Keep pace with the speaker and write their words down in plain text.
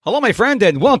Hello, my friend,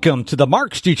 and welcome to the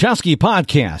Mark Struczewski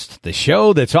Podcast, the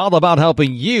show that's all about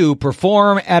helping you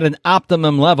perform at an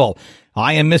optimum level.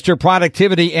 I am Mr.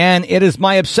 Productivity, and it is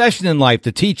my obsession in life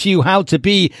to teach you how to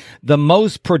be the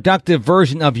most productive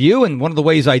version of you. And one of the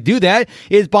ways I do that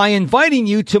is by inviting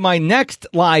you to my next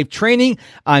live training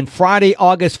on Friday,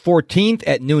 August 14th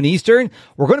at noon Eastern.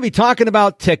 We're going to be talking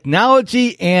about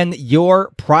technology and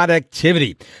your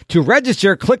productivity. To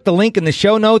register, click the link in the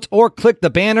show notes or click the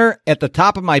banner at the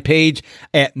top of my page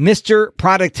at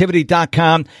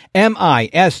MrProductivity.com,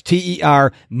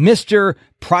 M-I-S-T-E-R,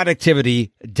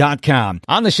 MrProductivity.com.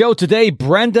 On the show today,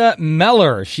 Brenda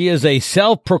Meller. She is a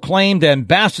self-proclaimed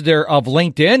ambassador of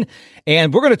LinkedIn,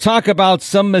 and we're going to talk about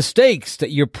some mistakes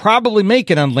that you're probably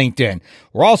making on LinkedIn.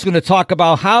 We're also going to talk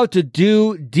about how to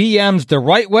do DMs the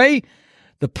right way,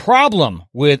 the problem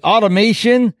with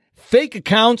automation, fake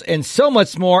accounts, and so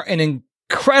much more. An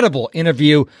incredible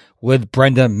interview with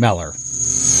Brenda Meller.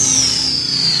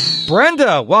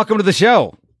 Brenda, welcome to the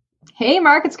show. Hey,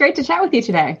 Mark, it's great to chat with you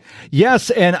today.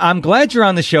 Yes, and I'm glad you're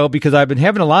on the show because I've been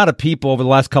having a lot of people over the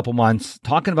last couple months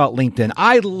talking about LinkedIn.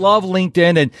 I love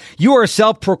LinkedIn, and you are a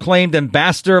self-proclaimed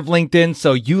ambassador of LinkedIn,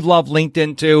 so you love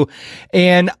LinkedIn too.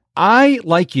 And I,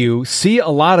 like you, see a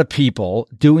lot of people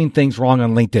doing things wrong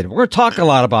on LinkedIn. We're going to talk a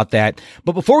lot about that.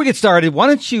 But before we get started, why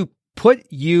don't you put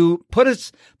you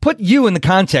in the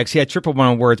context. Yeah, triple one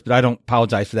on words, but I don't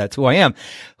apologize for that. It's who I am.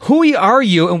 Who are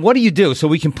you and what do you do? So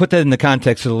we can put that in the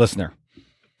context for the listener.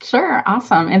 Sure.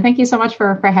 Awesome. And thank you so much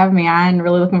for having me on.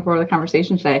 Really looking forward to the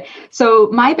conversation today. So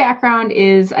my background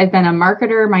is I've been a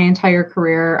marketer my entire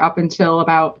career up until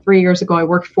about 3 years ago. I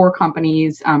worked for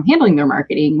companies handling their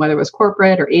marketing, whether it was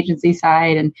corporate or agency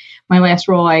side. And my last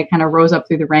role, I kind of rose up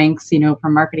through the ranks,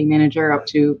 from marketing manager up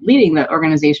to leading the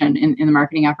organization in the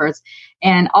marketing efforts.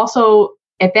 And also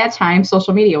at that time,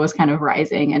 social media was kind of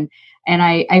rising. And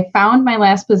I found my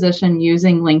last position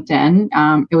using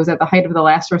LinkedIn. It was at the height of the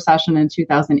last recession in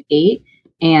 2008.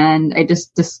 And I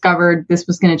just discovered this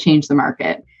was going to change the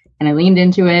market. And I leaned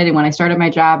into it. And when I started my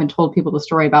job and told people the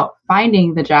story about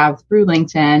finding the job through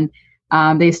LinkedIn,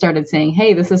 they started saying,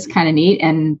 hey, this is kind of neat.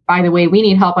 And by the way, we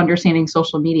need help understanding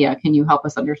social media. Can you help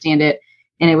us understand it?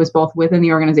 And it was both within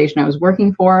the organization I was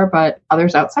working for, but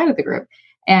others outside of the group.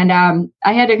 And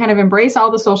I had to kind of embrace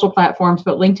all the social platforms,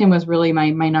 but LinkedIn was really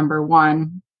my number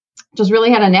one. Just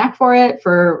really had a knack for it,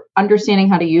 for understanding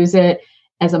how to use it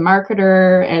as a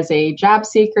marketer, as a job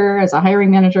seeker, as a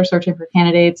hiring manager searching for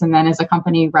candidates, and then as a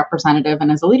company representative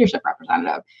and as a leadership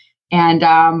representative. And,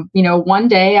 one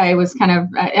day I was I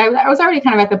was already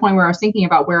kind of at the point where I was thinking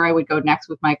about where I would go next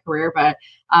with my career, but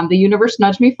the universe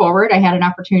nudged me forward. I had an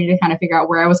opportunity to kind of figure out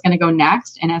where I was going to go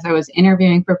next. And as I was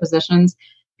interviewing for positions,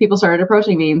 people started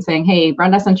approaching me and saying, hey,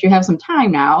 Brenda, since you have some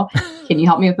time now, can you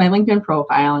help me with my LinkedIn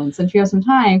profile? And since you have some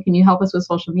time, can you help us with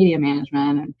social media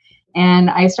management?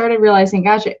 And I started realizing,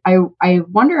 gosh, I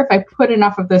wonder if I put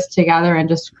enough of this together and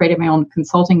just created my own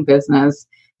consulting business.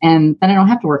 And then I don't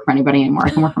have to work for anybody anymore.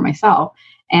 I can work for myself.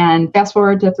 And fast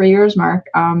forward to 3 years, Mark,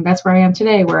 that's where I am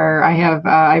today, where I have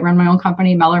I run my own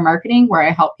company, Meller Marketing, where I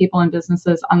help people and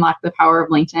businesses unlock the power of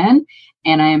LinkedIn.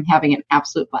 And I am having an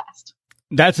absolute blast.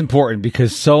 That's important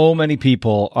because so many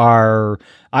people are,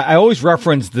 I always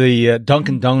reference the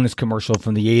Dunkin' Donuts commercial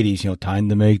from the 80s, time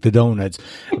to make the donuts.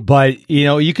 But,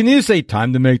 you can either say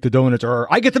time to make the donuts or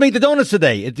I get to make the donuts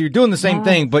today. You're doing the same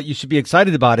thing, but you should be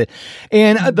excited about it.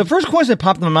 And the first question that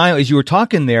popped in my mind as you were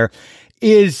talking there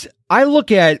is I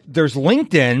look at, there's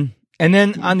LinkedIn. And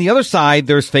then on the other side,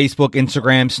 there's Facebook,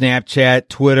 Instagram, Snapchat,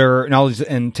 Twitter, and all these,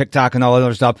 and TikTok and all that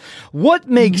other stuff. What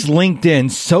makes LinkedIn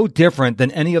so different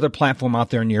than any other platform out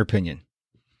there, in your opinion?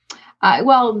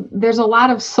 Well, there's a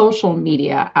lot of social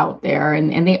media out there,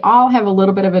 and they all have a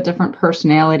little bit of a different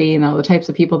personality, the types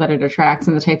of people that it attracts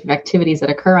and the type of activities that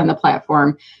occur on the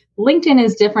platform. LinkedIn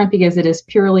is different because it is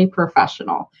purely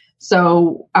professional.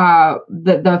 So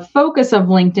the focus of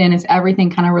LinkedIn is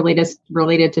everything kind of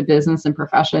related to business and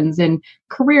professions and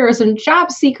careers, and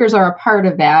job seekers are a part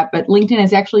of that. But LinkedIn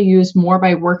is actually used more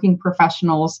by working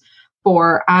professionals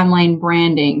for online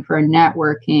branding, for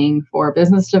networking, for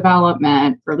business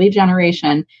development, for lead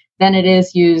generation than it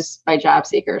is used by job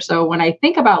seekers. So when I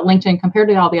think about LinkedIn compared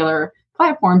to all the other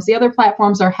platforms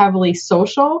are heavily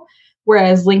social,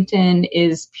 whereas LinkedIn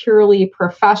is purely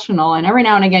professional. And every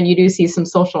now and again, you do see some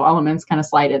social elements kind of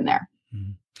slide in there.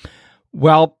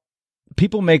 Well,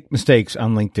 people make mistakes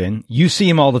on LinkedIn. You see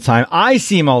them all the time. I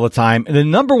see them all the time. And the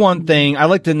number one thing, I'd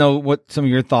like to know what some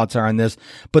of your thoughts are on this,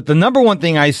 but the number one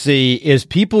thing I see is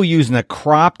people using a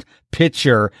cropped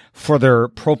picture for their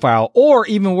profile, or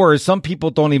even worse, some people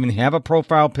don't even have a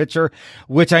profile picture,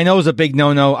 which I know is a big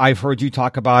no-no. I've heard you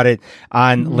talk about it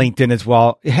on LinkedIn as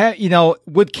well. You know,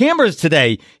 with cameras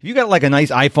today, if you got like a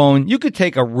nice iPhone, you could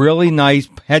take a really nice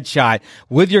headshot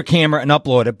with your camera and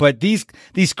upload it. But these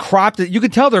cropped, you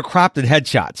can tell they're cropped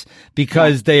headshots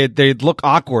because they look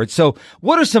awkward. So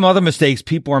what are some other mistakes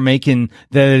people are making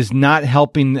that is not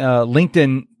helping,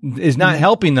 LinkedIn is not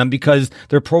helping them because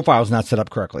their profile is not set up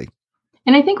correctly?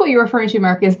 And I think what you're referring to,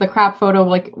 Mark, is the crop photo,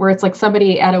 like where it's like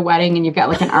somebody at a wedding and you've got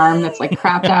like an arm that's like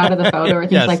cropped out of the photo or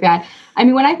things like that. I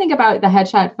mean, when I think about the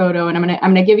headshot photo, and I'm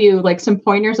gonna give you like some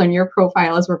pointers on your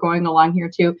profile as we're going along here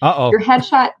too. Your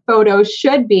headshot photo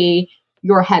should be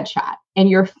your headshot, and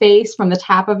your face from the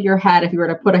top of your head. If you were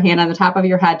to put a hand on the top of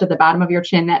your head to the bottom of your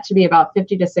chin, that should be about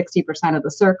 50 to 60% of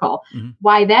the circle.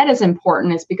 Why that is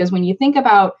important is because when you think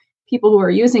about people who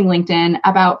are using LinkedIn,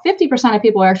 about 50% of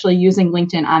people are actually using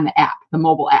LinkedIn on the app, the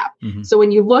mobile app. So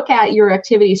when you look at your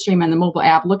activity stream on the mobile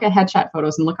app, look at headshot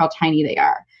photos and look how tiny they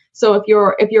are. So if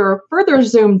you're further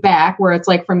zoomed back, where it's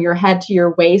like from your head to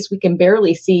your waist, we can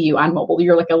barely see you on mobile.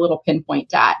 You're like a little pinpoint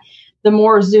dot. The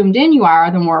more zoomed in you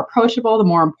are, the more approachable, the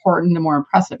more important, the more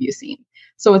impressive you seem.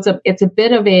 So it's a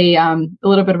bit of a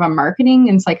little bit of a marketing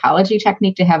and psychology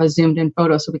technique to have a zoomed in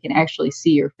photo so we can actually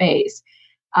see your face.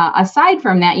 Aside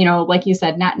from that, you know, like you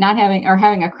said, not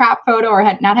having a crop photo or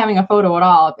not having a photo at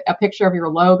all, a picture of your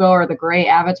logo or the gray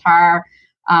avatar.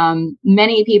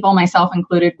 Many people, myself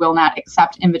included, will not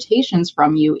accept invitations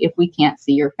from you if we can't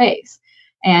see your face.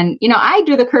 And, you know, I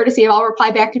do the courtesy of I'll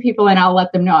reply back to people and I'll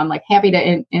let them know I'm like happy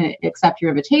to accept your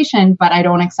invitation, but I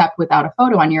don't accept without a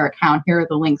photo on your account. Here are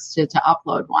the links to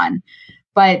upload one.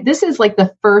 But this is like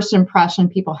the first impression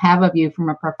people have of you from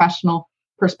a professional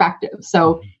perspective.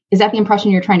 So is that the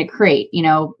impression you're trying to create? You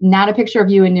know, not a picture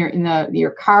of you in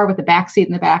your car with the backseat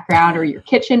in the background or your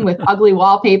kitchen with ugly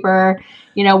wallpaper.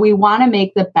 You know, we want to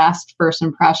make the best first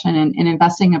impression, and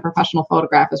investing in a professional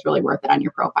photograph is really worth it on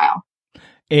your profile.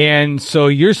 And so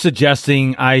you're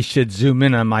suggesting I should zoom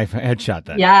in on my headshot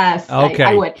then? Yes, okay.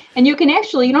 I would. And you can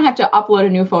actually, you don't have to upload a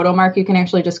new photo, Mark. You can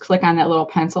actually just click on that little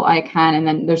pencil icon, and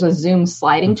then there's a zoom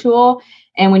sliding tool.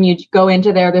 And when you go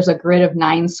into there, there's a grid of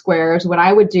 9 squares. What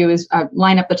I would do is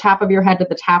line up the top of your head to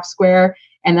the top square,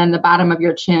 and then the bottom of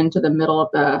your chin to the middle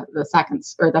of the second,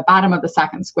 or the bottom of the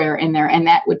second square in there. And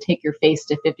that would take your face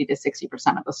to 50 to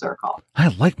 60% of the circle. I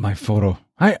like my photo.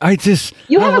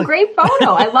 You have a great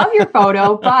photo. I love your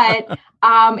photo. But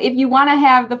if you want to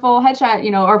have the full headshot,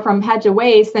 you know, or from head to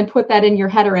waist, then put that in your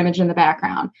header image in the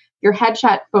background. Your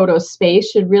headshot photo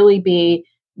space should really be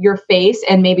your face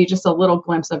and maybe just a little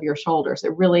glimpse of your shoulders.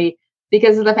 It really,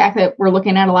 because of the fact that we're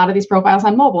looking at a lot of these profiles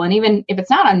on mobile. And even if it's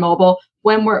not on mobile,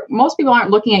 most people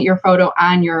aren't looking at your photo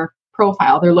on your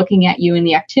profile. They're looking at you in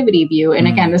the activity view. And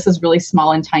again, this is really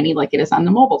small and tiny like it is on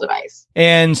the mobile device.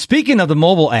 And speaking of the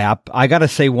mobile app, I got to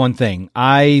say one thing.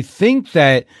 I think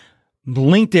that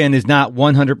LinkedIn is not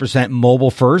 100%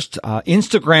 mobile first.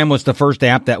 Instagram was the first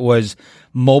app that was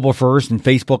mobile first, and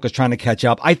Facebook is trying to catch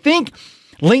up. I think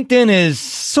LinkedIn is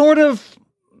sort of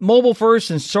mobile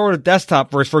first and sort of desktop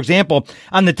first. For example,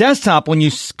 on the desktop, when you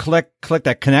click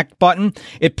that connect button,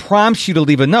 it prompts you to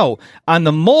leave a note. On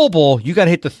the mobile, you got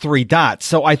to hit the 3 dots.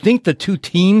 So I think the two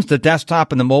teams, the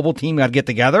desktop and the mobile team, got to get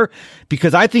together,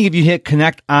 because I think if you hit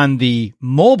connect on the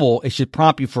mobile, it should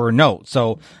prompt you for a note.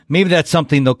 So maybe that's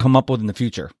something they'll come up with in the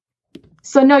future.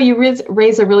 So no, you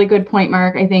raise a really good point,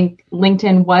 Mark. I think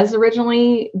LinkedIn was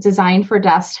originally designed for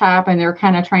desktop, and they're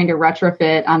kind of trying to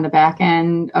retrofit on the back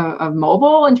end of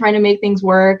mobile and trying to make things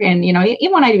work. And, you know,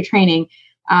 even when I do training,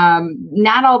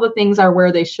 not all the things are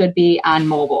where they should be on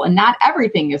mobile, and not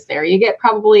everything is there. You get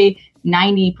probably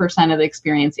 90% of the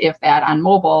experience, if that, on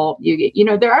mobile. You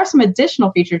know, there are some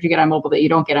additional features you get on mobile that you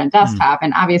don't get on desktop.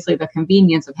 And obviously the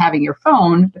convenience of having your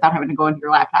phone without having to go into your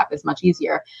laptop is much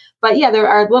easier. But yeah, there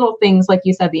are little things, like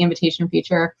you said, the invitation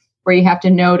feature, where you have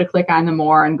to know to click on the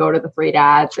more and go to the 3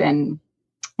 dots and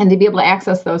to be able to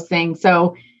access those things.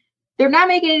 So they're not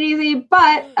making it easy,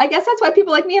 but I guess that's why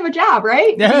people like me have a job,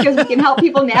 right? Because we can help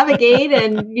people navigate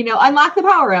and, you know, unlock the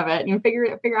power of it and figure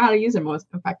out how to use it most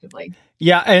effectively.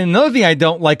 Yeah, and another thing I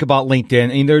don't like about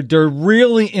LinkedIn, and they're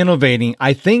really innovating.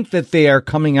 I think that they are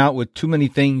coming out with too many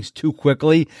things too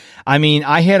quickly. I mean,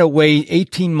 I had to wait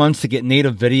 18 months to get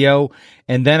native video,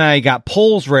 and then I got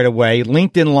polls right away.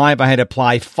 LinkedIn Live, I had to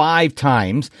apply 5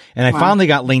 times, and I finally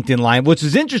got LinkedIn Live, which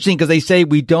is interesting because they say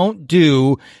we don't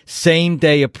do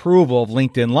same-day approval of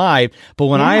LinkedIn Live. But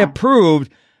when I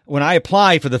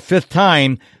applied for the 5th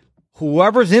time,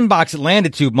 whoever's inbox it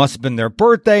landed to must have been their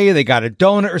birthday. They got a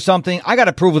donut or something. I got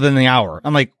approved within the hour.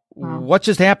 I'm like, what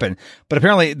just happened? But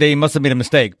apparently they must have made a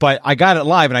mistake, but I got it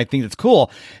live and I think it's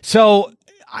cool. So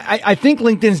I think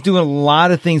LinkedIn's doing a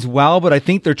lot of things well, but I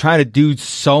think they're trying to do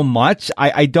so much.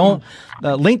 I don't,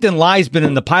 LinkedIn Live's been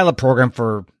in the pilot program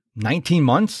for 19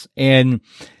 months, and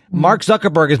Mark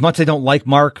Zuckerberg, as much as I don't like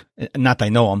Mark, not that I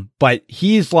know him, but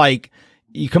he's like,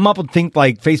 you come up and think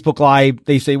like Facebook Live,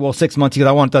 they say, well, 6 months, because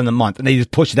I want it done in a month, and they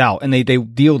just push it out and they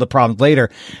deal with the problems later.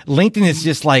 LinkedIn is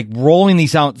just like rolling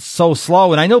these out so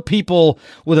slow. And I know people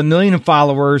with 1 million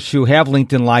followers who have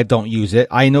LinkedIn Live don't use it.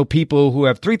 I know people who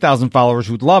have 3,000 followers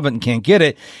who'd love it and can't get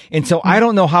it. And so I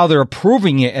don't know how they're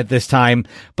approving it at this time,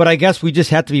 but I guess we just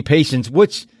have to be patient,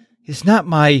 which is not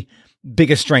my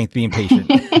biggest strength, being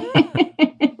patient.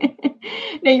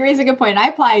 No, you raise a good point. I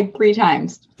applied 3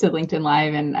 times to LinkedIn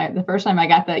Live, and the first time I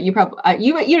got you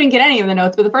didn't get any of the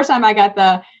notes, but the first time I got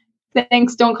the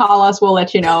thanks, don't call us, we'll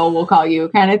let you know, we'll call you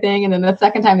kind of thing. And then the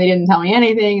second time they didn't tell me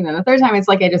anything, and then the third time it's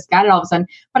like I just got it all of a sudden.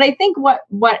 But I think what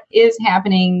is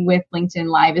happening with LinkedIn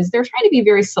Live is they're trying to be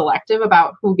very selective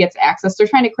about who gets access. They're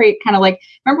trying to create kind of like,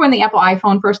 remember when the Apple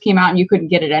iPhone first came out and you couldn't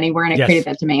get it anywhere, and it created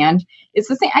that demand? It's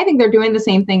the same. I think they're doing the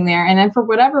same thing there. And then for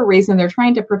whatever reason, they're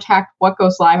trying to protect what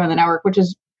goes live on the network, which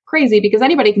is crazy because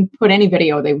anybody can put any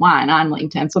video they want on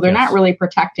LinkedIn. So they're not really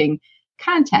protecting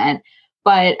content,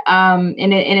 but,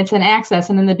 and it's an access.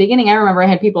 And in the beginning, I remember I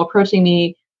had people approaching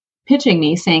me, pitching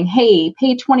me saying, hey,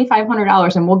 pay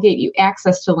 $2,500 and we'll get you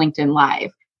access to LinkedIn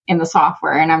Live in the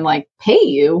software. And I'm like, pay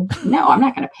you? No, I'm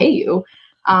not going to pay you.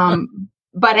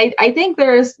 But I think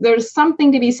there's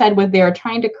something to be said with they're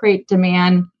trying to create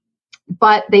demand,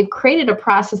 but they've created a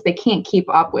process they can't keep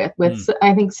up with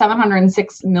I think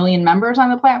 706 million members on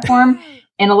the platform,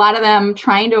 and a lot of them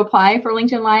trying to apply for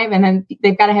LinkedIn Live. And then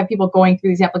they've got to have people going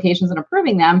through these applications and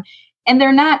approving them. And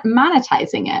they're not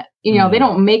monetizing it. They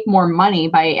don't make more money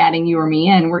by adding you or me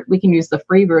in. We can use the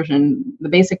free version, the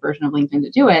basic version of LinkedIn to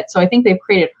do it. So I think they've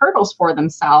created hurdles for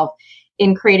themselves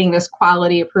in creating this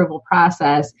quality approval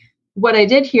process. What I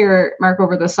did hear, Mark,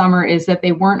 over the summer is that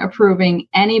they weren't approving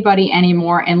anybody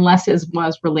anymore unless it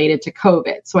was related to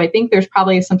COVID. So I think there's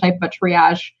probably some type of a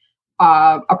triage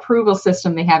approval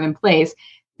system they have in place,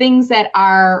 things that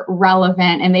are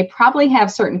relevant, and they probably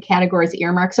have certain categories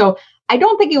earmarked. So I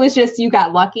don't think it was just you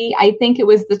got lucky. I think it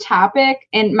was the topic.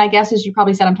 And my guess is you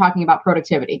probably said I'm talking about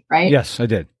productivity, right? Yes, I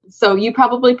did. So you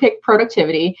probably picked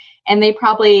productivity, and they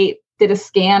probably did a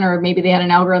scan, or maybe they had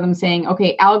an algorithm saying,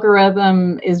 okay,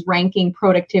 algorithm is ranking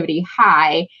productivity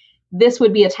high. This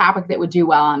would be a topic that would do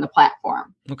well on the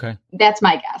platform. Okay. That's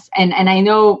my guess. And I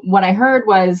know what I heard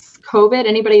was COVID.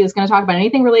 Anybody who's going to talk about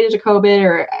anything related to COVID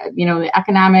or, the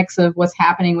economics of what's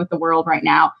happening with the world right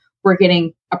now, we're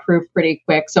getting approved pretty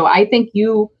quick. So I think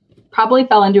you probably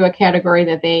fell into a category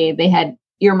that they had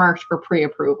earmarked for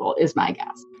pre-approval is my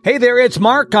guess. Hey there, it's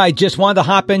Mark. I just wanted to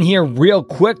hop in here real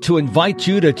quick to invite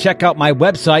you to check out my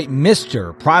website,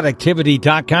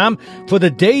 MrProductivity.com, for the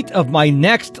date of my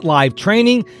next live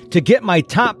training to get my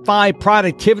top 5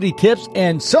 productivity tips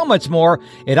and so much more.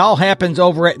 It all happens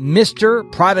over at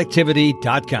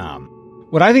MrProductivity.com.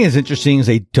 What I think is interesting is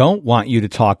they don't want you to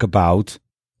talk about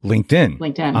LinkedIn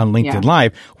on LinkedIn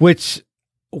Live, which,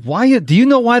 why, do you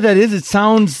know why that is? It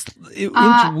sounds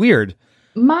weird.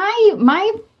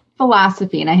 My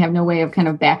philosophy, and I have no way of kind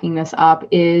of backing this up,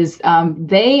 is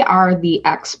they are the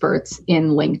experts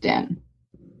in LinkedIn.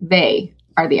 They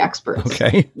are the experts.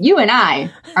 Okay. You and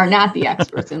I are not the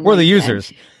experts in LinkedIn. We're the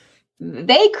users.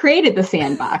 They created the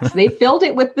sandbox. They filled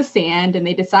it with the sand, and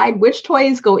they decide which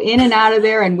toys go in and out of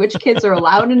there and which kids are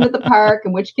allowed into the park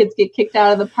and which kids get kicked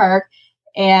out of the park.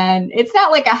 And it's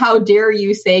not like a how dare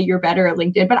you say you're better at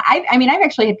LinkedIn. But I've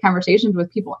actually had conversations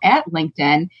with people at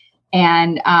LinkedIn,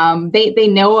 and they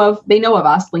know of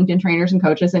us, LinkedIn trainers and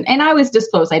coaches. And I always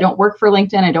disclose, I don't work for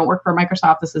LinkedIn. I don't work for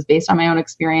Microsoft. This is based on my own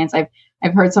experience. I've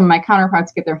heard some of my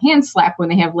counterparts get their hands slapped when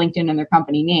they have LinkedIn in their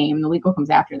company name, and the legal comes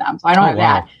after them. So I don't have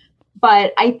that.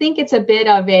 But I think it's a bit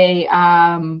of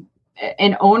an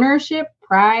ownership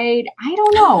pride. I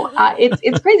don't know.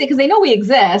 It's crazy because they know we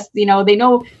exist. They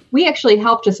know we actually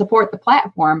help to support the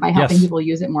platform by helping people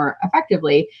use it more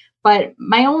effectively. But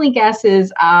my only guess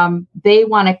is they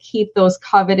want to keep those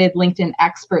coveted LinkedIn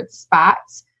expert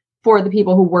spots for the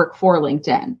people who work for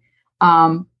LinkedIn,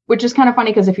 which is kind of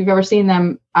funny because if you've ever seen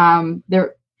them,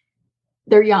 they're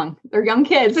young. They're young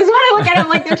kids. This is what I look at them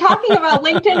like they're talking about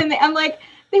LinkedIn, and I'm like,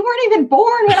 they weren't even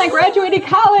born when I graduated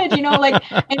college, and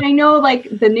I know like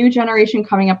the new generation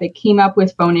coming up, they came up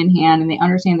with phone in hand and they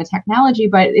understand the technology,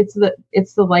 but it's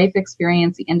the life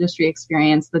experience, the industry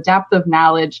experience, the depth of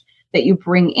knowledge that you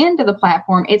bring into the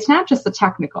platform. It's not just the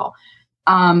technical.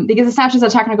 Because it's not just a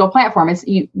technical platform. It's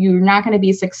you're not going to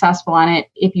be successful on it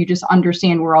if you just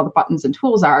understand where all the buttons and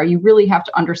tools are. You really have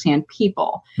to understand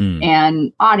people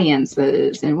and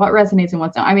audiences and what resonates and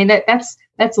what's not. I mean,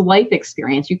 that's life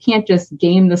experience. You can't just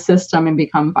game the system and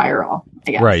become viral,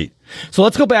 I guess. Right. So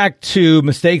let's go back to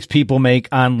mistakes people make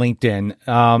on LinkedIn.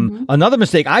 Another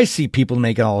mistake I see people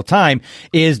making all the time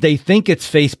is they think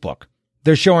it's Facebook.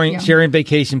 They're sharing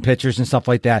vacation pictures and stuff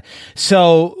like that.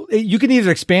 So you can either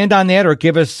expand on that or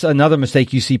give us another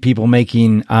mistake you see people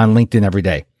making on LinkedIn every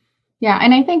day. Yeah,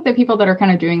 and I think the people that are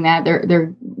kind of doing that,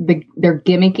 they're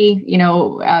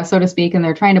gimmicky, so to speak, and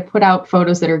they're trying to put out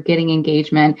photos that are getting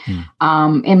engagement.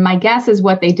 And my guess is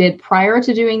what they did prior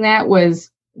to doing that was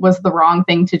the wrong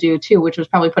thing to do too, which was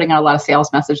probably putting out a lot of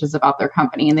sales messages about their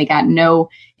company, and they got no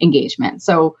engagement.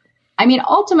 So, I mean,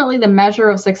 ultimately, the measure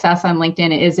of success on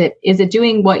LinkedIn is it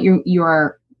doing what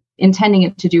you're intending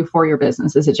it to do for your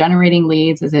business? Is it generating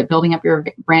leads? Is it building up your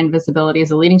brand visibility? Is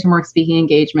it leading to more speaking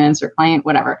engagements or client,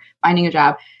 whatever, finding a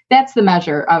job? That's the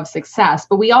measure of success.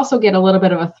 But we also get a little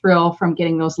bit of a thrill from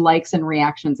getting those likes and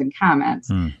reactions and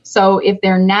comments. So if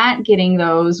they're not getting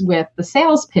those with the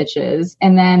sales pitches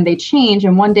and then they change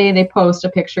and one day they post a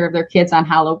picture of their kids on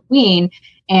Halloween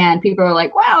and people are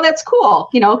like, wow, that's cool,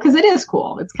 because it is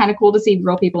cool. It's kind of cool to see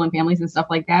real people and families and stuff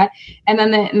like that. And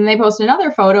then they post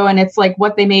another photo and it's like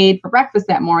what they made for breakfast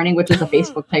that morning, which is a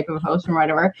Facebook type of a post or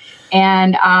whatever.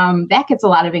 And that gets a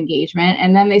lot of engagement.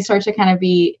 And then they start to kind of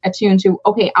be attuned to,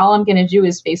 okay, all I'm going to do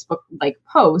is Facebook like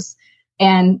posts.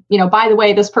 And, by the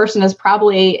way, this person is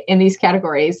probably in these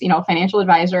categories, financial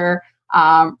advisor,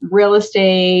 real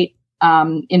estate,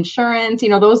 insurance,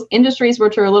 those industries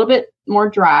which are a little bit more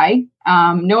dry.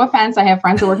 No offense. I have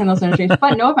friends that work in those industries,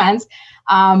 but no offense.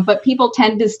 But people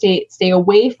tend to stay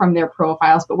away from their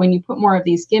profiles. But when you put more of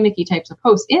these gimmicky types of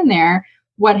posts in there,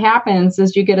 what happens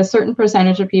is you get a certain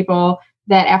percentage of people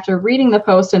that after reading the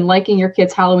post and liking your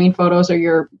kids' Halloween photos or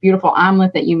your beautiful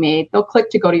omelet that you made, they'll click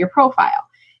to go to your profile.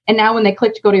 And now when they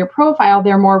click to go to your profile,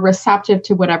 they're more receptive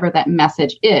to whatever that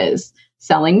message is.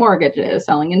 Selling mortgages,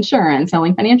 selling insurance,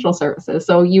 selling financial services.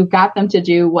 So you got them to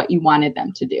do what you wanted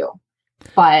them to do.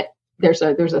 But there's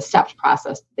a stepped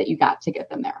process that you got to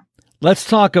get them there. Let's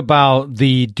talk about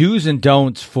the do's and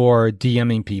don'ts for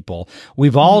DMing people.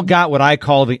 We've all got what I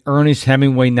call the Ernest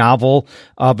Hemingway novel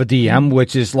of a DM,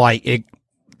 which is like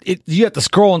you have to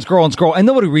scroll and scroll and scroll, and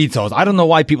nobody reads those. I don't know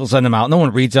why people send them out. No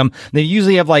one reads them. They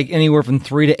usually have like anywhere from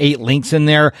 3 to 8 links in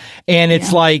there, and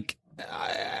it's like.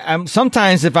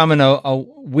 Sometimes if I'm in a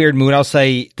weird mood, I'll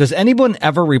say, does anyone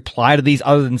ever reply to these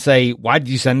other than say, why did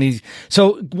you send these?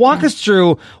 So walk us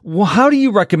through, how do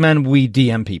you recommend we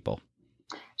DM people?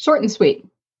 Short and sweet.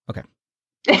 Okay.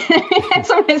 That's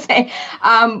what I'm going to say.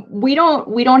 We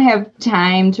don't have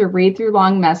time to read through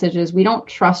long messages. We don't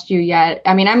trust you yet.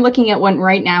 I mean, I'm looking at one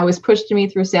right now is pushed to me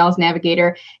through Sales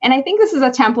Navigator. And I think this is a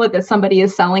template that somebody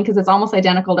is selling because it's almost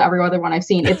identical to every other one I've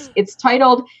seen. It's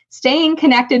titled Staying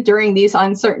Connected During These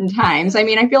Uncertain Times. I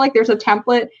mean, I feel like there's a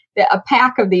template, a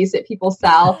pack of these that people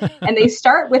sell, and they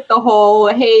start with the whole,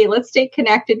 hey, let's stay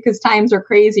connected because times are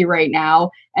crazy right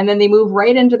now. And then they move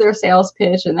right into their sales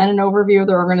pitch and then an overview of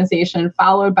their organization,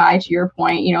 followed by, to your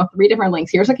point, 3 different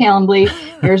links. Here's a Calendly,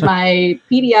 here's my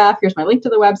PDF, here's my link to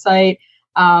the website.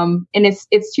 And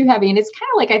it's too heavy. And it's kind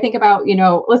of like, I think about,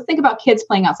 let's think about kids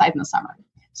playing outside in the summer.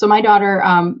 So my daughter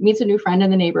meets a new friend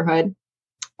in the neighborhood.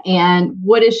 And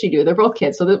what does she do? They're both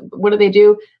kids. So what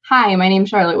do? Hi, my name's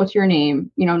Charlotte. What's your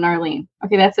name? Narlene.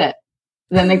 Okay, that's it.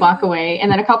 Then they walk away. And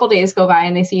then a couple days go by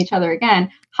and they see each other again.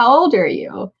 How old are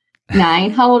you? 9.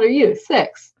 How old are you?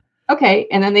 6. Okay.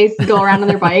 And then they go around on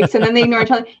their bikes and then they ignore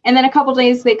each other. And then a couple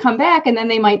days they come back and then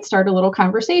they might start a little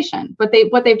conversation. But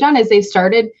what they've done is they've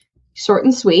started short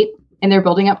and sweet and they're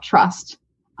building up trust.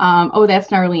 Oh, that's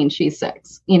Narlene. She's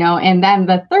 6, and then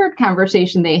the third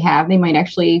conversation they have, they might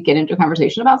actually get into a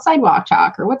conversation about sidewalk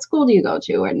talk or what school do you go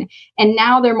to? And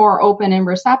now they're more open and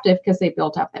receptive because they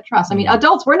built up that trust. I mean,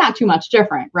 adults, we're not too much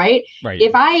different, right?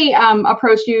 If I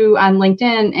approach you on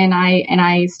LinkedIn and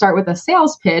I start with a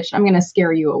sales pitch, I'm going to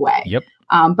scare you away. Yep.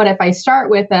 But if I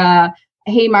start with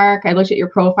hey, Mark, I looked at your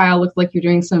profile. Looks like you're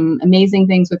doing some amazing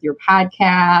things with your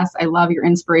podcast. I love your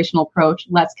inspirational approach.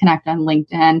 Let's connect on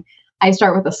LinkedIn. I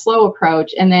start with a slow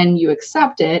approach and then you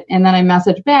accept it. And then I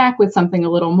message back with something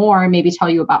a little more, maybe tell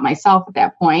you about myself at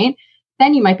that point.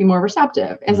 Then you might be more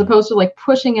receptive as opposed to like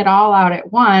pushing it all out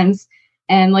at once.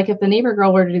 And like if the neighbor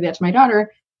girl were to do that to my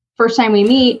daughter, first time we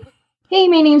meet, hey,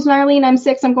 my name's Narlene. I'm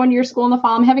 6. I'm going to your school in the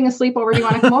fall. I'm having a sleepover. Do you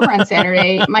want to come over on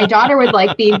Saturday? My daughter would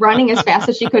like be running as fast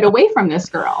as she could away from this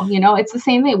girl. It's the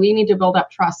same way. We need to build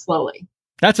up trust slowly.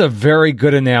 That's a very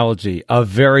good analogy,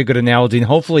 And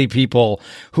hopefully people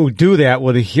who do that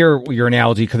will hear your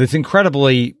analogy because it's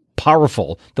incredibly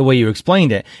powerful the way you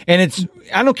explained it. And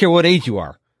I don't care what age you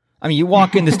are. I mean, you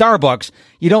walk into Starbucks,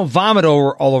 you don't vomit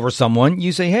all over someone.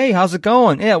 You say, hey, how's it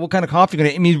going? Yeah, what kind of coffee are you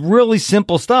going to? I mean, really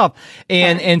simple stuff.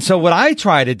 And so what I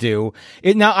try to do,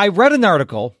 now I read an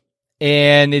article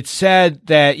and it said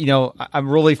that, I'm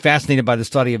really fascinated by the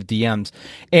study of DMs.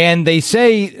 And they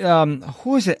say,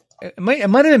 who is it? It might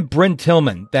have been Brenda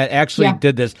Tillman that actually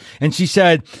did this. And she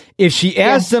said if she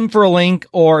asked them for a link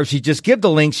or if she just give the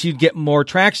link, she'd get more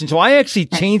traction. So I actually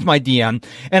changed my DM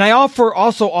and I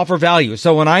also offer value.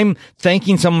 So when I'm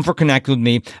thanking someone for connecting with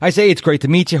me, I say, it's great to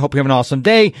meet you. Hope you have an awesome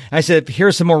day. I said,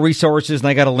 here's some more resources and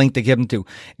I got a link to give them to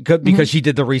because she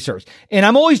did the research. And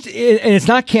and it's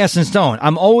not cast in stone.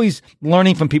 I'm always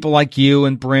learning from people like you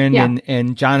and Bryn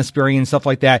and John Asperian and stuff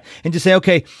like that. And just say,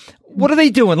 okay, what are they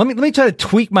doing? Let me try to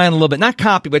tweak mine a little bit, not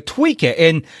copy, but tweak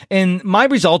it. And my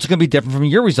results are going to be different from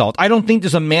your result. I don't think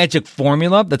there's a magic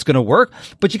formula that's going to work,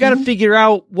 but you got to figure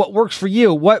out what works for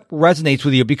you, what resonates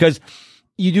with you, because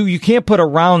you can't put a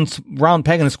round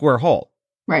peg in a square hole.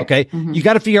 Right. Okay. You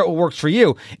got to figure out what works for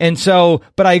you. And so,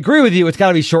 but I agree with you. It's got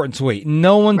to be short and sweet.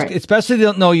 No one's, especially if they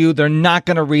don't know you, they're not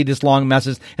going to read this long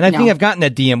message. And I think I've gotten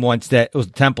that DM once that was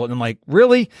a template. And I'm like,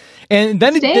 really? And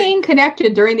then staying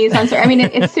connected during these uncertain. I mean,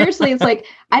 it's seriously, it's like,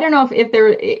 I don't know if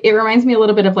it reminds me a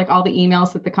little bit of like all the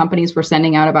emails that the companies were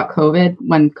sending out about COVID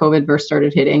when COVID first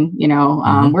started hitting,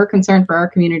 we're concerned for our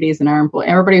communities and our employees.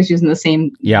 Everybody was using the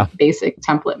same basic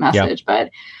template message, but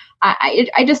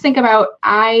I just think about,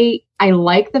 I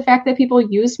like the fact that people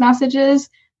use messages,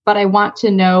 but I want to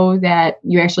know that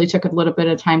you actually took a little bit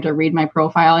of time to read my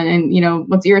profile. And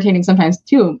what's irritating sometimes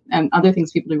too, and other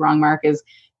things people do wrong, Mark, is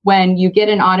when you get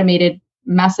an automated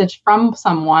message from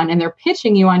someone and they're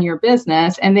pitching you on your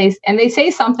business and they say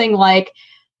something like,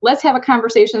 let's have a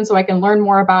conversation so I can learn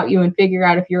more about you and figure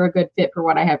out if you're a good fit for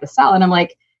what I have to sell. And I'm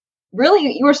like,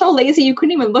 really, you were so lazy you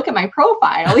couldn't even look at my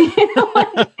profile,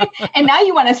 and now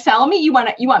you want to sell me. You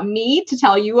want me to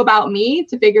tell you about me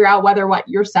to figure out whether what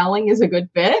you're selling is a good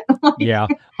fit.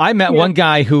 I met one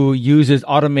guy who uses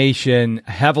automation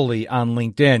heavily on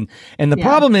LinkedIn, and the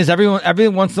problem is every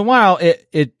once in a while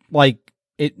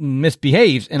it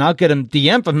misbehaves, and I'll get him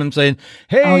DM from him saying,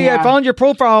 hey, I found your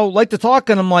profile, like to talk.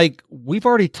 And I'm like, we've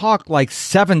already talked like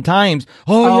 7 times.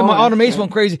 My automation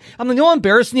went crazy. I'm like, you know how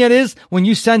embarrassing that is when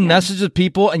you send messages to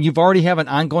people and you've already have an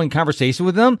ongoing conversation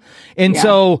with them. And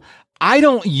so I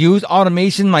don't use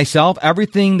automation myself.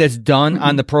 Everything that's done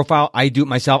on the profile, I do it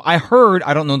myself. I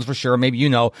don't know this for sure, maybe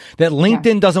that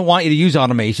LinkedIn doesn't want you to use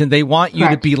automation. They want you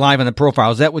to be live on the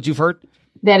profile. Is that what you've heard?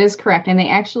 That is correct. And they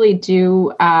actually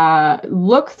do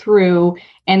look through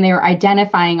and they're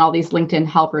identifying all these LinkedIn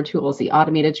helper tools, the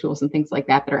automated tools and things like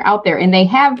that are out there. And they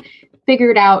have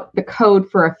figured out the code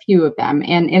for a few of them.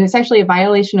 And it's actually a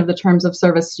violation of the terms of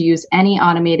service to use any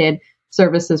automated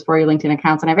services for your LinkedIn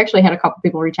accounts. And I've actually had a couple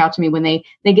people reach out to me when they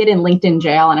get in LinkedIn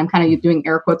jail, and I'm kind of doing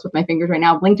air quotes with my fingers right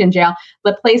now, LinkedIn jail,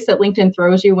 the place that LinkedIn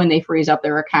throws you when they freeze up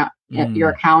their account,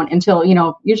 your account until,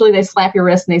 usually they slap your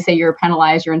wrist and they say you're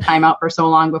penalized, you're in timeout for so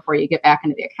long before you get back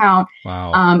into the account.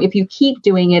 Wow. If you keep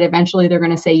doing it, eventually they're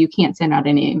going to say you can't send out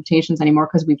any invitations anymore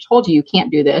because we've told you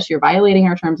can't do this. You're violating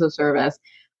our terms of service.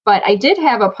 But I did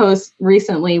have a post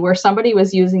recently where somebody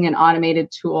was using an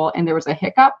automated tool and there was a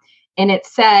hiccup. And it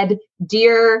said,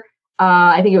 dear,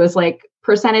 I think it was like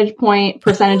percentage point,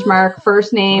 percentage mark,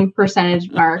 first name,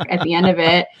 percentage mark at the end of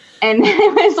it. And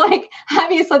it was like,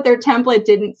 obviously their template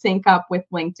didn't sync up with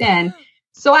LinkedIn.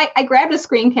 So I grabbed a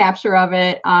screen capture of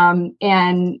it,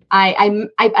 and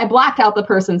I blocked out the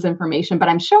person's information, but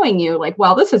I'm showing you like,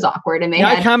 well, this is awkward. And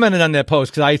I commented on that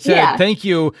post because I said, thank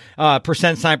you,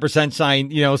 percent sign,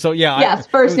 so Yes,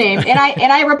 first name. And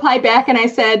I replied back and I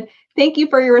said, thank you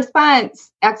for your response!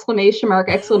 Exclamation mark!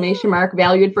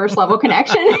 Valued first level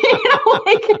connection.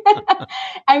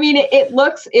 I mean, it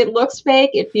looks fake.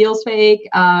 It feels fake.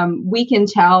 We can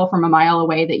tell from a mile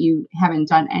away that you haven't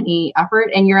done any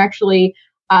effort, and you're actually,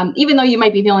 even though you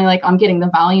might be feeling like I'm getting the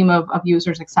volume of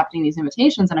users accepting these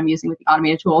invitations that I'm using with the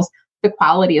automated tools, the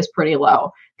quality is pretty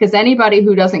low. Because anybody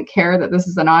who doesn't care that this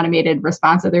is an automated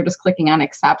response, that they're just clicking on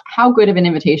accept, how good of an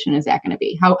invitation is that going to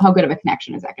be? How good of a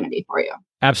connection is that going to be for you?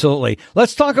 Absolutely.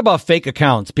 Let's talk about fake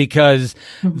accounts because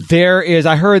there is,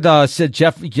 I heard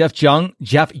Jeff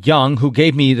Young, who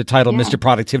gave me the title Mr.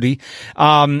 Productivity.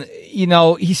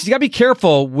 He's got to be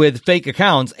careful with fake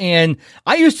accounts. And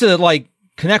I used to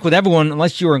connect with everyone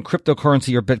unless you were in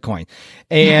cryptocurrency or Bitcoin.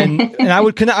 And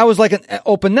I was like an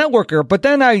open networker, but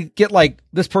then I get like,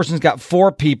 this person's got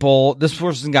 4 people, this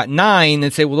person's got 9,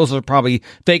 and say, well, those are probably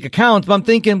fake accounts. But I'm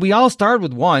thinking we all started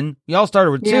with 1. We all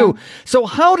started with 2. So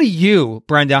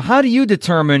Brenda, how do you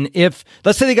determine if,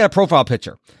 let's say they got a profile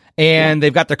picture and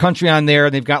they've got their country on there,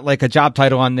 and they've got like a job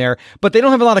title on there, but they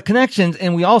don't have a lot of connections,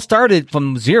 and we all started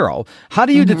from 0. How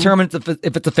do you determine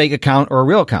if it's a fake account or a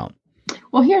real account?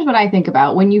 Well, here's what I think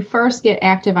about. When you first get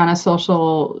active on a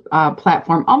social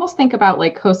platform, almost think about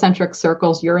like concentric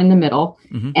circles. You're in the middle.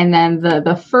 And then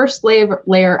the first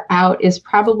layer out is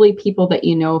probably people that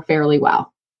you know fairly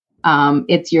well.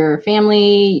 It's your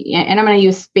family. And I'm going to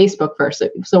use Facebook first.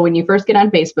 So when you first get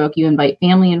on Facebook, you invite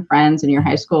family and friends and your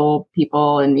high school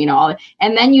people and, all,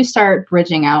 and then you start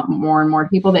bridging out more and more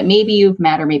people that maybe you've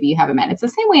met or maybe you haven't met. It's the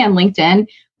same way on LinkedIn.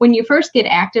 When you first get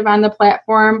active on the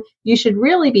platform, you should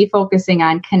really be focusing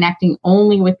on connecting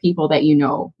only with people that you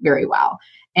know very well.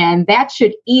 And that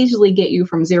should easily get you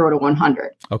from 0 to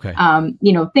 100. Okay.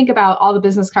 Think about all the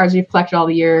business cards you've collected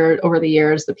over the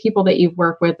years, the people that you've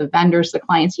worked with, the vendors, the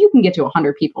clients. You can get to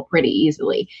 100 people pretty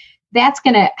easily. That's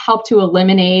going to help to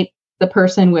eliminate the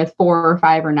person with 4 or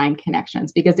 5 or 9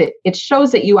 connections, because it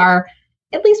shows that you are,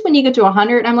 at least when you get to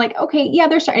 100, I'm like, okay, yeah,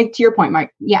 they're starting. To your point,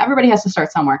 Mike. Yeah, everybody has to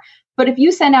start somewhere. But if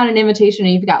you send out an invitation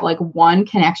and you've got like 1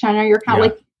 connection on your account,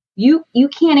 like you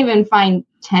can't even find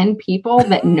 10 people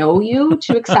that know you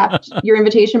to accept your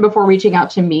invitation before reaching out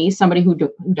to me, somebody who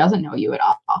doesn't know you at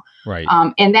all. Right.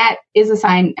 And that is a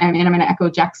sign, and I'm going to echo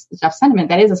Jeff's sentiment,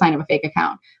 that is a sign of a fake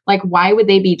account. Like, why would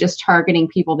they be just targeting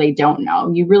people they don't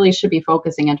know? You really should be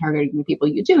focusing on targeting the people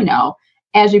you do know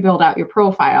as you build out your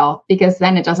profile, because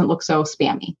then it doesn't look so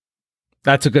spammy.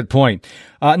 That's a good point.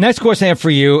 Next question I have for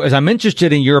you is, I'm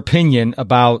interested in your opinion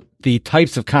about the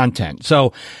types of content.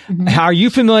 So are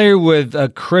you familiar with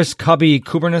Chris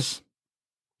Kubernetes?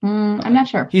 I'm not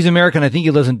sure. He's American. I think he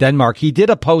lives in Denmark. He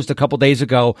did a post a couple days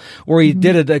ago where he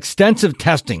did an extensive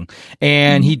testing,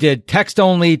 and he did text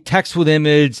only, text with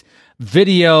image,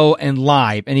 video, and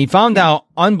live. And he found out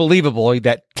unbelievably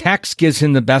that text gives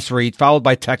him the best reach, followed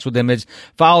by text with image,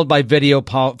 followed by video,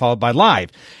 followed by live.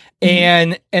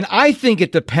 And I think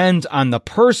it depends on the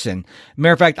person.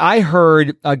 Matter of fact, I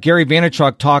heard Gary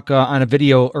Vaynerchuk talk on a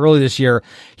video early this year.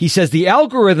 He says the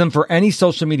algorithm for any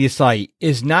social media site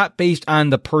is not based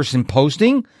on the person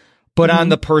posting, but on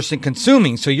the person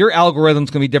consuming. So your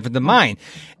algorithm's going to be different than mine.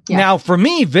 Yeah. Now, for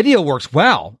me, video works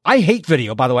well. I hate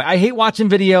video, by the way. I hate watching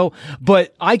video,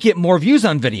 but I get more views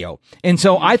on video. And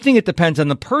so I think it depends on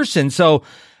the person. So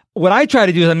what I try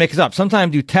to do is I mix it up. Sometimes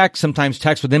I do text, sometimes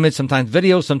text with image, sometimes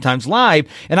video, sometimes live,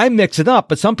 and I mix it up.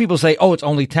 But some people say, oh, it's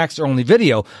only text or only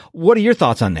video. What are your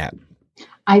thoughts on that?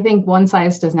 I think one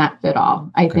size does not fit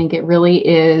all. I think it really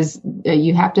is,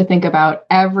 you have to think about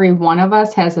every one of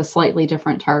us has a slightly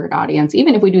different target audience.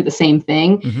 Even if we do the same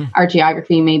thing, our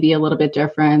geography may be a little bit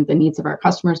different. The needs of our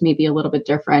customers may be a little bit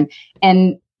different.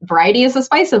 And variety is the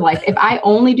spice of life. If I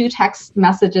only do text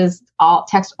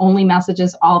only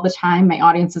messages all the time, my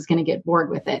audience is going to get bored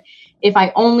with it. If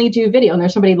I only do video, and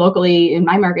there's somebody locally in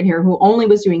my market here who only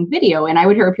was doing video, and I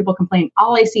would hear people complain,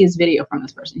 all I see is video from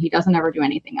this person. He doesn't ever do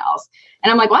anything else.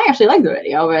 And I'm like, well, I actually like the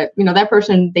video, but that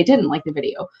person, they didn't like the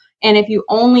video. And if you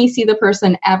only see the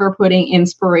person ever putting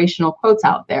inspirational quotes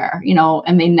out there,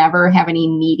 and they never have any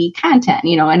meaty content,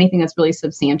 anything that's really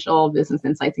substantial, business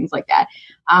insights, things like that.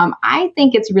 I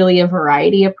think it's really a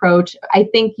variety approach. I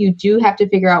think you do have to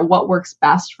figure out what works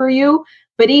best for you.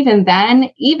 But even then,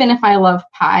 even if I love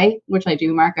pie, which I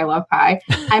do, Mark, I love pie,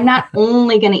 I'm not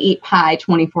only going to eat pie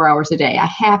 24 hours a day. I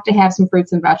have to have some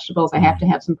fruits and vegetables. I have to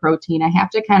have some protein. I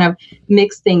have to kind of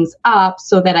mix things up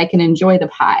so that I can enjoy the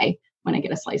pie when I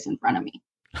get a slice in front of me.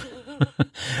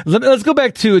 Let's go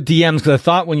back to DMs, because I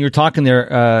thought when you were talking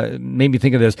there, made me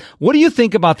think of this. What do you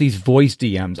think about these voice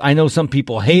DMs? I know some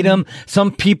people hate them.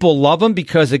 Some people love them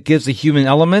because it gives a human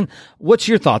element. What's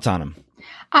your thoughts on them?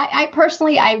 I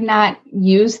personally, I've not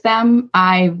used them.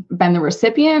 I've been the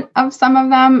recipient of some of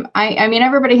them. I mean,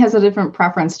 everybody has a different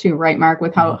preference too, right, Mark,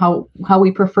 with how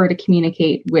we prefer to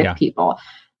communicate with people.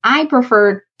 I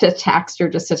prefer to text or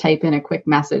just to type in a quick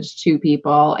message to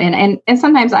people. And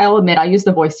sometimes I'll admit I'll use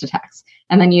the voice to text.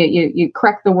 And then you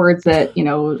correct the words that,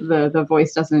 the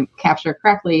voice doesn't capture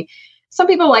correctly. Some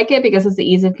people like it because it's the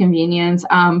ease of convenience.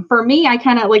 For me, I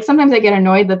kind of like, sometimes I get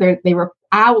annoyed that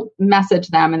I'll message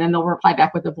them and then they'll reply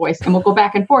back with a voice and we'll go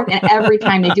back and forth. And every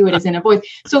time they do it is in a voice.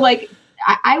 So like,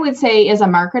 I would say as a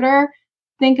marketer,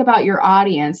 think about your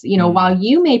audience. While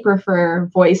you may prefer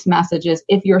voice messages,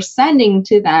 if you're sending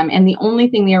to them and the only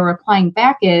thing they're replying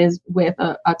back is with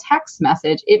a text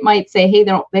message, it might say, hey,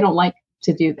 they don't like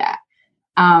to do that.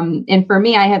 And for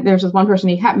me, there's this one person,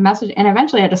 he kept messaging, and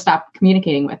eventually I had to stop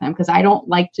communicating with him because I don't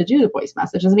like to do the voice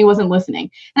messages, and he wasn't listening.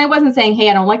 And I wasn't saying, hey,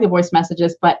 I don't like the voice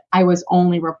messages, but I was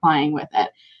only replying with it.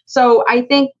 So I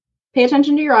think pay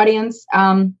attention to your audience.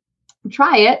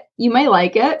 Try it. You may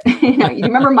like it. You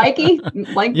remember Mikey,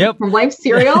 from Life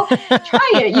Cereal?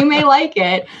 Try it. You may like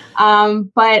it.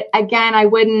 But again, I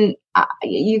wouldn't,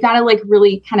 you got to like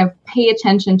really kind of pay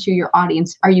attention to your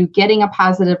audience. Are you getting a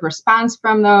positive response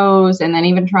from those? And then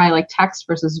even try like text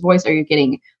versus voice. Are you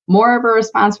getting more of a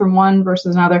response from one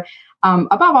versus another?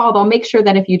 Above all, though, make sure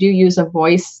that if you do use a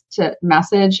voice to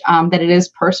message, that it is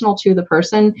personal to the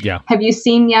person. Yeah. Have you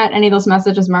seen yet any of those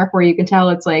messages, Mark, where you can tell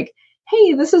it's like,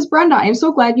 hey, this is Brenda. I'm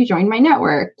so glad you joined my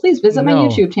network. Please visit my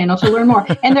YouTube channel to learn more.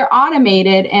 And they're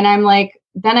automated. And I'm like,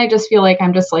 then I just feel like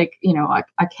I'm just like,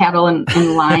 a cattle in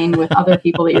line with other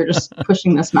people that you're just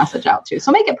pushing this message out to.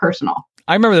 So make it personal.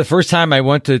 I remember the first time I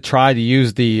went to try to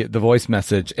use the voice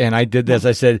message, and I did this.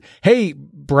 I said, hey,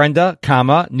 Brenda,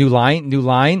 new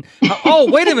line. Oh,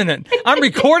 wait a minute. I'm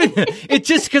recording it. It's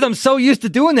just because I'm so used to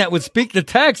doing that with speak to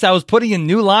text. I was putting in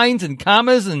new lines and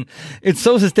commas, and it's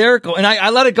so hysterical. And I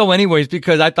let it go anyways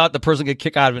because I thought the person could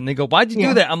kick out of it. And they go, why'd you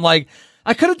do that? I'm like,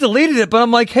 I could have deleted it, but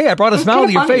I'm like, hey, I brought a smile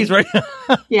to your face, right?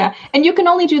 Yeah. And you can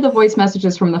only do the voice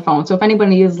messages from the phone. So if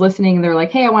anybody is listening and they're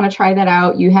like, hey, I want to try that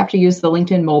out, you have to use the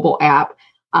LinkedIn mobile app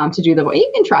to do the voice.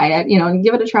 You can try it,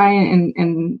 give it a try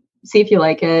and see if you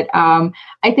like it.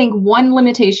 I think one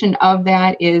limitation of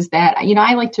that is that,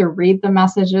 I like to read the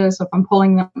messages. So if I'm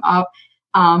pulling them up,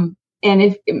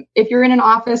 and if you're in an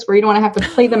office where you don't want to have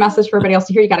to play the message for everybody else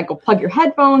to hear, you got to go plug your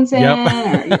headphones in.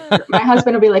 Or my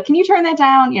husband will be like, can you turn that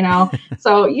down?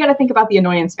 So you got to think about the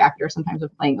annoyance factor sometimes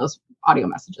with playing those audio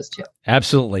messages too.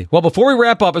 Absolutely. Well, before we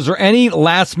wrap up, is there any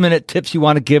last minute tips you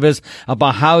want to give us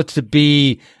about how to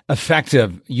be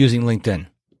effective using LinkedIn?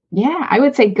 Yeah, I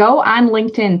would say go on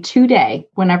LinkedIn today.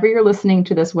 Whenever you're listening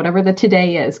to this, whatever the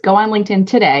today is, go on LinkedIn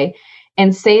today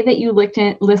and say that you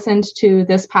listened to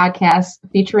this podcast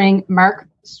featuring Mark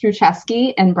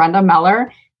Struczewski and Brenda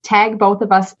Meller. Tag both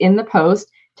of us in the post.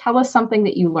 Tell us something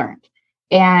that you learned.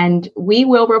 And we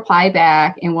will reply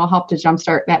back and we'll help to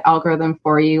jumpstart that algorithm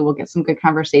for you. We'll get some good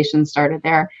conversations started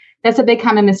there. That's a big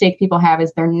common mistake people have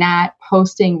is they're not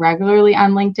posting regularly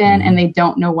on LinkedIn and they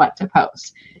don't know what to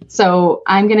post. So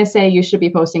I'm going to say you should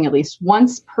be posting at least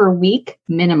once per week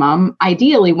minimum,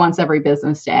 ideally once every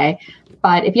business day.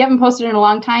 But if you haven't posted in a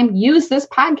long time, use this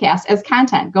podcast as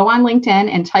content. Go on LinkedIn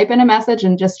and type in a message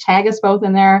and just tag us both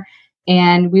in there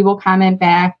and we will comment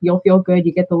back. You'll feel good.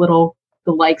 You get the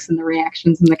likes and the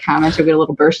reactions and the comments. You'll get a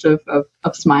little burst of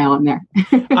smile in there.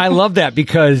 I love that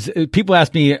because people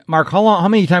ask me, Mark, how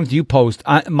many times do you post?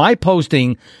 My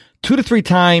posting 2 to 3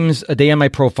 times a day on my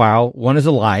profile. One is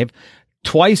a live,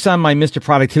 twice on my Mr.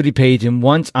 Productivity page, and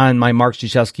once on my Mark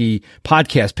Struczewski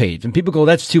podcast page. And people go,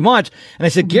 that's too much. And I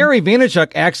said, Gary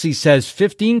Vaynerchuk actually says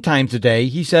 15 times a day.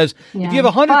 He says, if you have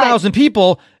 100,000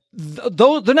 people, they're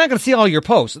not going to see all your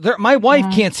posts. My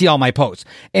wife can't see all my posts.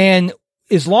 And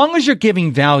as long as you're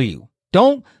giving value,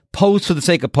 don't post for the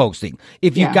sake of posting.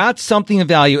 If you've got something of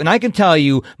value, and I can tell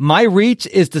you, my reach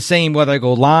is the same whether I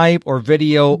go live or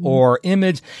video or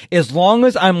image. As long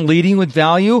as I'm leading with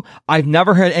value, I've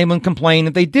never heard anyone complain.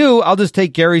 If they do, I'll just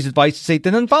take Gary's advice to say,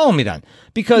 then unfollow me then.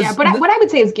 Because but what I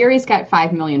would say is Gary's got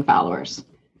 5 million followers.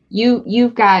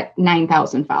 You've got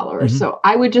 9,000 followers. So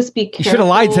I would just be careful. You should have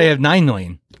lied to say I have 9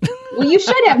 million. Well, you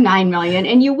should have 9 million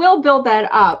and you will build that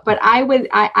up. But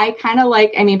I kind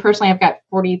of personally, I've got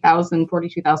 40,000,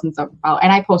 42,000 followers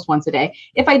and I post once a day.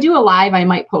 If I do a live, I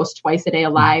might post twice a day, a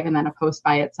live and then a post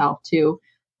by itself too.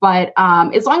 But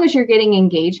as long as you're getting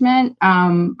engagement,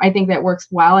 I think that works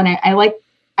well. And I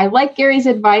like Gary's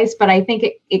advice, but I think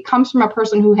it comes from a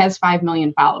person who has 5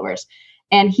 million followers.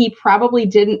 And he probably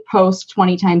didn't post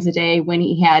 20 times a day when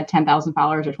he had 10,000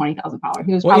 followers or 20,000 followers.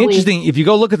 He was interesting. If you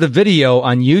go look at the video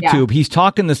on YouTube, he's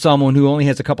talking to someone who only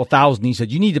has a couple thousand. He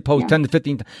said, you need to post 10 to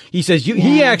 15. He says,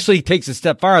 he actually takes a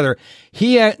step farther.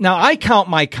 Now I count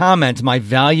my comments, my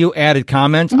value added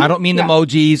comments. I don't mean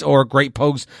emojis or great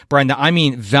posts, Brenda. I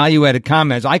mean value added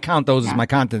comments. I count those as my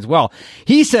content as well.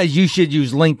 He says you should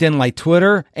use LinkedIn like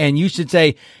Twitter and you should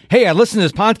say, hey, I listened to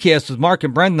this podcast with Mark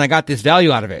and Brenda and I got this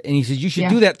value out of it. And he says, you should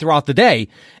do that throughout the day.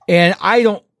 And I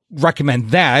don't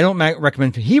recommend that. I don't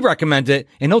recommend, he recommends it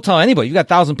and don't tell anybody. You got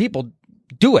 1,000 people,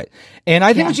 do it. And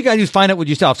I think what you got to do is find out with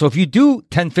yourself. So if you do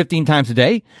 10, 15 times a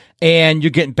day and you're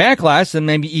getting backlash, then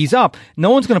maybe ease up. No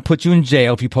one's going to put you in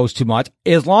jail if you post too much.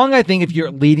 As long, I think, if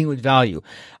you're leading with value.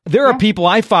 There are people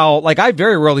I follow, like I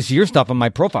very rarely see your stuff on my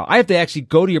profile. I have to actually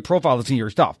go to your profile to see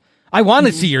your stuff. I want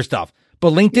to see your stuff.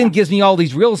 but LinkedIn gives me all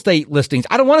these real estate listings.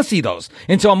 I don't want to see those.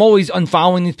 And so I'm always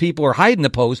unfollowing these people or hiding the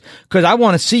posts because I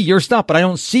want to see your stuff, but I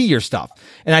don't see your stuff.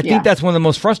 And I think that's one of the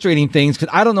most frustrating things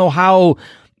because I don't know how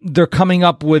they're coming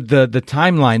up with the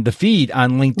timeline, the feed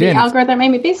on LinkedIn. The algorithm,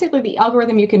 basically the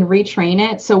algorithm, you can retrain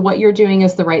it. So what you're doing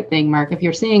is the right thing, Mark. If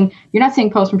you're not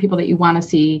seeing posts from people that you want to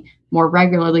see more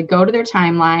regularly, go to their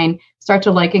timeline, start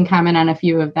to like and comment on a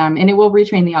few of them, and it will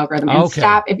retrain the algorithm. And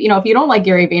stop, if you don't like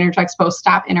Gary Vaynerchuk's post,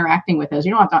 stop interacting with those.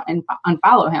 You don't have to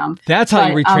unfollow him. That's how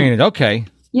you retrain it. Okay.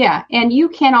 Yeah. And you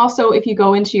can also, if you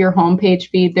go into your homepage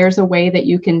feed, there's a way that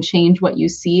you can change what you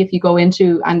see. If you go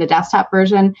on the desktop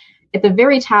version, at the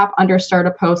very top under start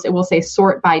a post, it will say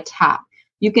sort by top.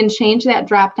 You can change that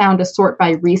drop down to sort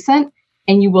by recent,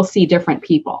 and you will see different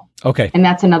people. Okay. And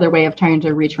that's another way of trying to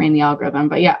retrain the algorithm.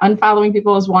 But yeah, unfollowing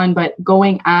people is one, but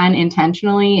going on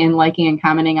intentionally and liking and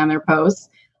commenting on their posts,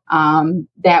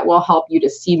 that will help you to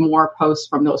see more posts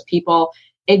from those people.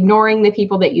 Ignoring the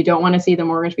people that you don't want to see, the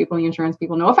mortgage people, the insurance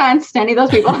people, no offense to any of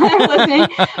those people that are listening,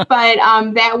 but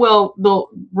that will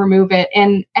remove it.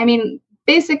 And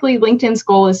basically, LinkedIn's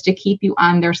goal is to keep you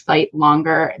on their site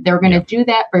longer. They're going to do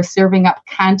that by serving up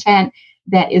content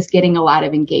that is getting a lot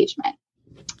of engagement.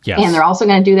 Yes. And they're also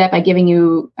going to do that by giving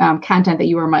you content that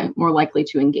you are more likely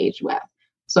to engage with.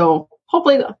 So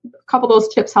hopefully a couple of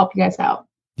those tips help you guys out.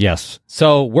 Yes.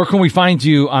 So where can we find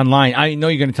you online? I know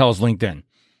you're going to tell us LinkedIn.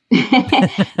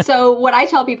 So what I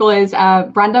tell people is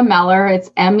Brenda Meller,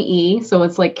 it's M-E, so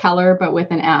it's like Keller, but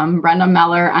with an M. Brenda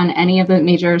Meller on any of the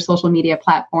major social media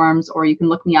platforms, or you can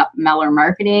look me up, Meller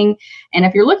Marketing. And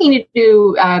if you're looking to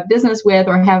do business with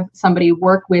or have somebody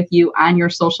work with you on your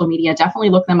social media,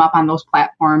 definitely look them up on those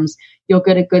platforms. You'll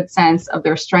get a good sense of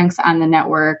their strengths on the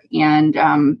network and,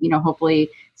 hopefully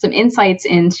some insights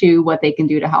into what they can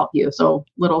do to help you. So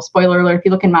little spoiler alert, if you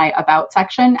look in my about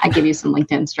section, I give you some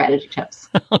LinkedIn strategy tips.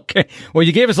 Okay. Well,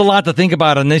 you gave us a lot to think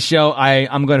about on this show.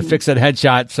 I'm going to fix that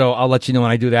headshot, so I'll let you know when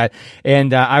I do that.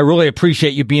 And I really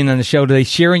appreciate you being on the show today,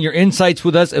 sharing your insights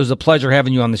with us. It was a pleasure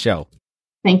having you on the show.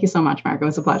 Thank you so much, Mark. It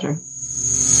was a pleasure.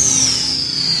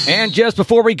 And just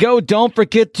before we go, don't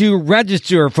forget to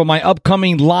register for my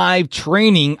upcoming live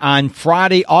training on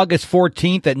Friday, August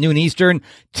 14th at noon Eastern,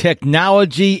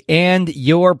 Technology and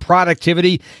Your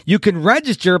Productivity. You can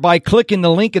register by clicking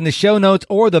the link in the show notes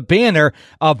or the banner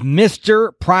of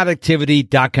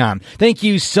MrProductivity.com. Thank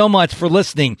you so much for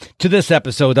listening to this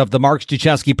episode of the Mark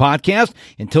Struczewski Podcast.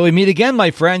 Until we meet again,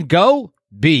 my friend, go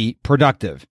be productive.